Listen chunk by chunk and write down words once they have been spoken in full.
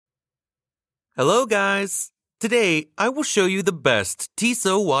Hello guys! Today, I will show you the best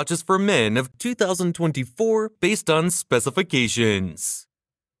Tissot watches for men of 2024 based on specifications.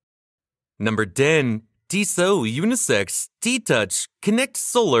 Number 10. Tissot Unisex T-Touch Connect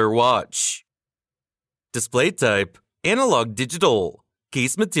Solar Watch. Display type, analog digital.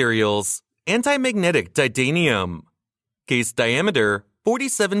 Case materials, anti-magnetic titanium. Case diameter,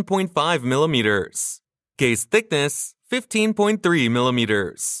 47.5 millimeters. Case thickness, 15.3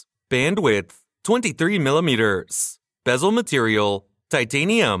 millimeters. Bandwidth, 23 millimeters. Bezel material,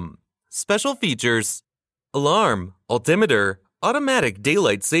 titanium. Special features, alarm, altimeter, automatic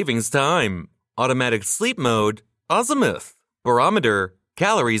daylight savings time, automatic sleep mode, azimuth, barometer,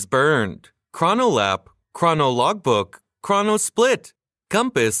 calories burned, chrono lap, chrono logbook, chrono split,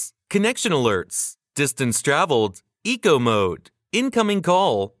 compass, connection alerts, distance traveled, eco mode, incoming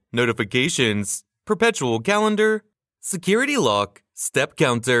call, notifications, perpetual calendar, security lock, step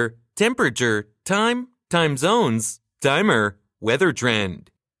counter, temperature, time zones, timer, weather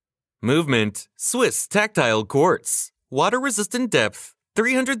trend. Movement, Swiss tactile quartz, water-resistant depth,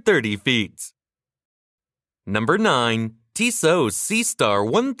 330 feet. Number 9. Tissot Seastar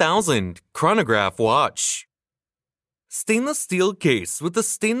 1000 Chronograph Watch. Stainless steel case with a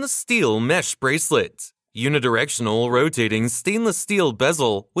stainless steel mesh bracelet. Unidirectional rotating stainless steel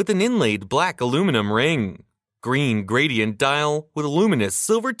bezel with an inlaid black aluminum ring. Green gradient dial with luminous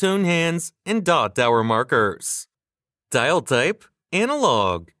silver tone hands and dot hour markers. Dial type,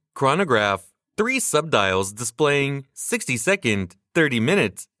 analog. Chronograph, 3 subdials displaying 60-second,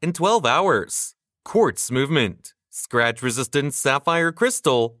 30-minute, and 12 hours. Quartz movement. Scratch-resistant sapphire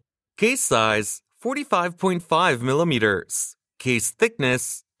crystal. Case size, 45.5 millimeters. Case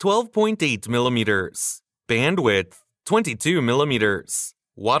thickness, 12.8 millimeters. Bandwidth, 22 millimeters.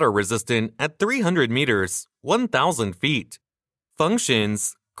 Water-resistant at 300 meters, 1,000 feet.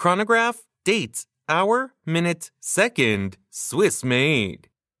 Functions, chronograph, date, hour, minute, second, Swiss-made.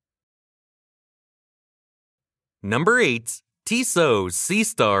 Number 8. Tissot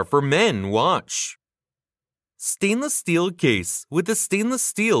Seastar for Men Watch. Stainless steel case with a stainless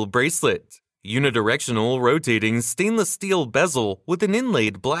steel bracelet. Unidirectional rotating stainless steel bezel with an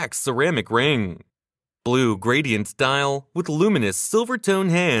inlaid black ceramic ring. Blue gradient dial with luminous silver tone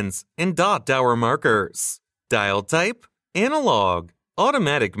hands and dot hour markers. Dial type, analog,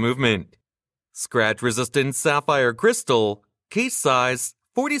 automatic movement. Scratch-resistant sapphire crystal. Case size,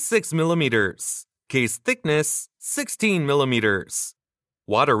 46 millimeters. Case thickness, 16 millimeters.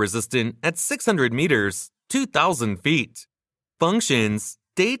 Water-resistant at 600 meters, 2,000 feet. Functions,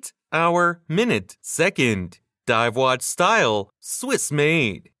 date, hour, minute, second. Dive watch style,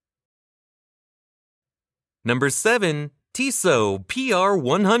 Swiss-made. Number 7. Tissot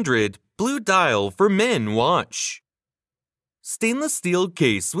PR100 Blue Dial for Men Watch. Stainless steel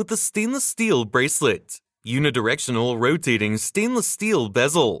case with a stainless steel bracelet. Unidirectional rotating stainless steel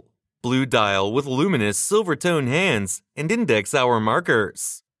bezel. Blue dial with luminous silver tone hands and index hour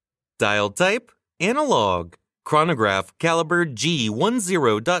markers. Dial type, analog. Chronograph caliber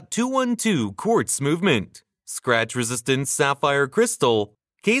G10.212 quartz movement. Scratch-resistant sapphire crystal.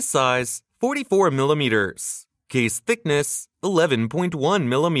 Case size, 44 millimeters. Case thickness, 11.1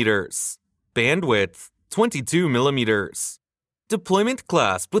 millimeters. Bandwidth, 22 millimeters. Deployment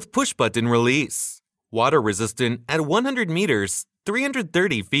clasp with push-button release. Water-resistant at 100 meters,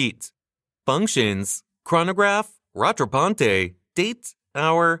 330 feet. Functions, chronograph, rattrapante, date,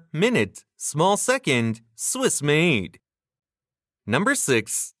 hour, minute, small second, Swiss-made. Number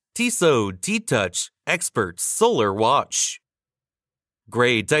 6. Tissot T-Touch Expert Solar Watch.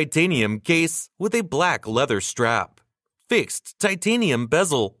 Gray titanium case with a black leather strap. Fixed titanium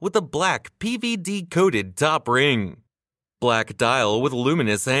bezel with a black PVD-coated top ring. Black dial with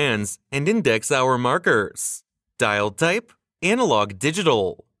luminous hands and index hour markers. Dial type, analog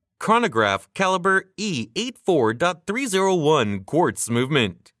digital. Chronograph caliber E84.301 quartz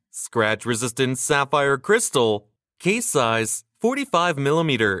movement. Scratch-resistant sapphire crystal. Case size, 45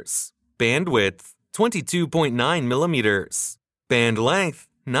 millimeters. Bandwidth, 22.9 millimeters. Band length,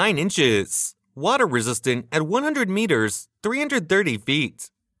 9 inches. Water-resistant at 100 meters, 330 feet.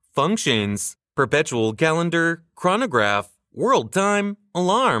 Functions, perpetual calendar, chronograph, world time,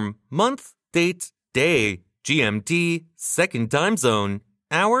 alarm, month, date, day, GMT, second time zone,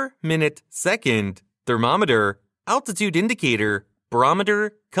 hour, minute, second, thermometer, altitude indicator,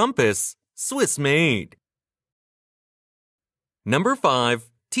 barometer, compass, Swiss-made. Number 5.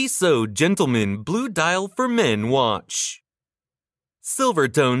 Tissot Gentleman Blue Dial for Men Watch. Silver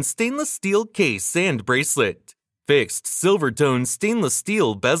tone stainless steel case and bracelet. Fixed silver tone stainless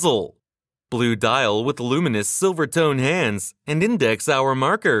steel bezel. Blue dial with luminous silver tone hands and index hour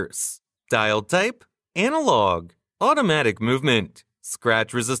markers. Dial type, analog, automatic movement,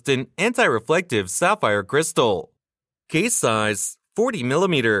 scratch-resistant anti-reflective sapphire crystal. Case size, 40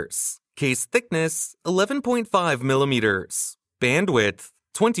 millimeters. Case thickness, 11.5 millimeters. Bandwidth,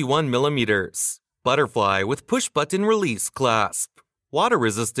 21 millimeters. Butterfly with push-button release clasp. Water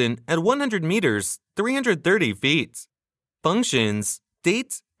resistant at 100 meters, 330 feet. Functions,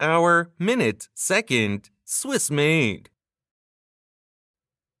 date, hour, minute, second, Swiss made.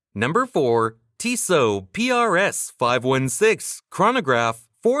 Number 4. Tissot PRS 516 Chronograph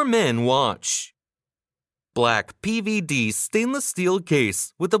for Men watch. Black PVD stainless steel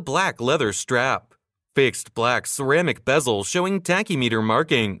case with a black leather strap. Fixed black ceramic bezel showing tachymeter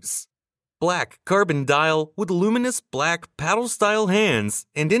markings. Black carbon dial with luminous black paddle-style hands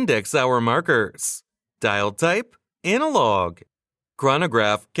and index hour markers. Dial type, analog.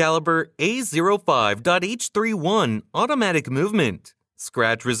 Chronograph caliber A05.H31 automatic movement.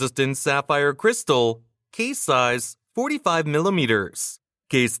 Scratch-resistant sapphire crystal. Case size, 45 millimeters.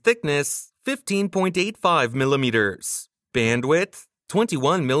 Case thickness, 15.85 millimeters. Bandwidth,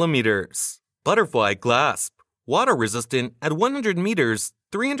 21 millimeters. Butterfly clasp. Water resistant at 100 meters,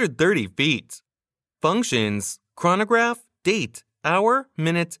 330 feet. Functions, chronograph, date, hour,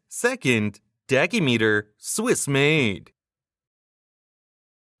 minute, second, tachymeter, Swiss made.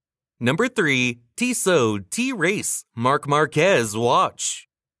 Number 3. Tissot T-Race Marquez watch.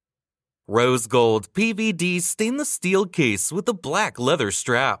 Rose gold PVD stainless steel case with a black leather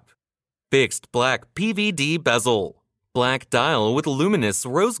strap. Fixed black PVD bezel. Black dial with luminous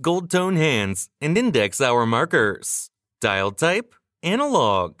rose gold tone hands and index hour markers. Dial type,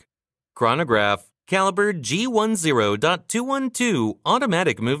 analog. Chronograph caliber G10.212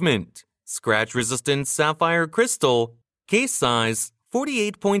 automatic movement. Scratch-resistant sapphire crystal. Case size,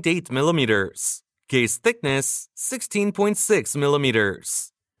 48.8 millimeters. Case thickness, 16.6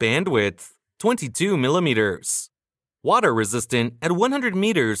 millimeters. Bandwidth, 22 millimeters. Water resistant at 100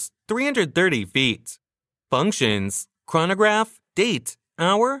 meters, 330 feet. Functions, chronograph, date,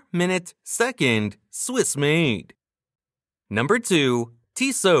 hour, minute, second, Swiss made. Number 2.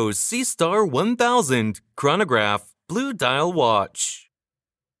 Tissot Seastar 1000 Chronograph blue dial watch.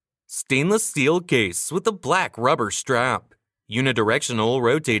 Stainless steel case with a black rubber strap. Unidirectional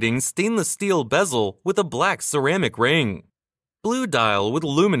rotating stainless steel bezel with a black ceramic ring. Blue dial with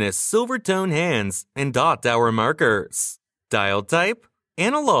luminous silver tone hands and dot hour markers. Dial type,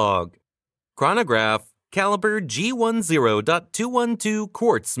 analog. Chronograph caliber G10.212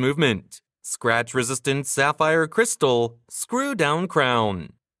 quartz movement. Scratch-resistant sapphire crystal, screw-down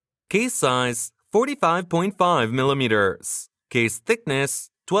crown. Case size, 45.5 millimeters. Case thickness,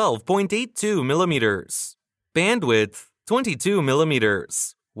 12.82 millimeters. Bandwidth, 22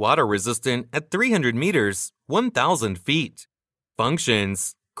 millimeters. Water resistant at 300 meters, 1,000 feet.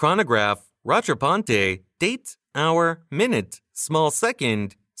 Functions, chronograph, rattrapante, date, hour, minute, small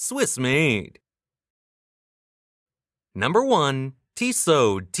second, Swiss made. Number 1.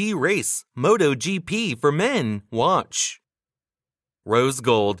 Tissot T-Race MotoGP for Men watch. Rose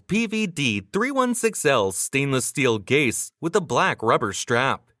gold PVD 316L stainless steel case with a black rubber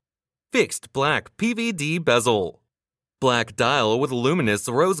strap. Fixed black PVD bezel. Black dial with luminous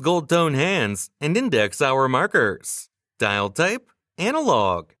rose gold tone hands and index hour markers. Dial type,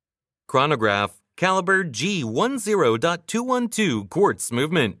 analog. Chronograph caliber G10.212 quartz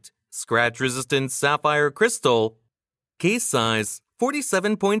movement. Scratch-resistant sapphire crystal. Case size,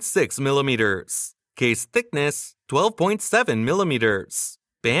 47.6 millimeters. Case thickness, 12.7 millimeters.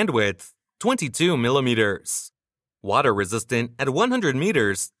 Bandwidth, 22 millimeters. Water resistant at 100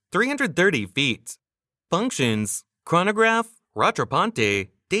 meters, 330 feet. Functions, chronograph, rattrapante,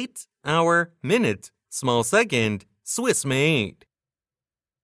 date, hour, minute, small second, Swiss made.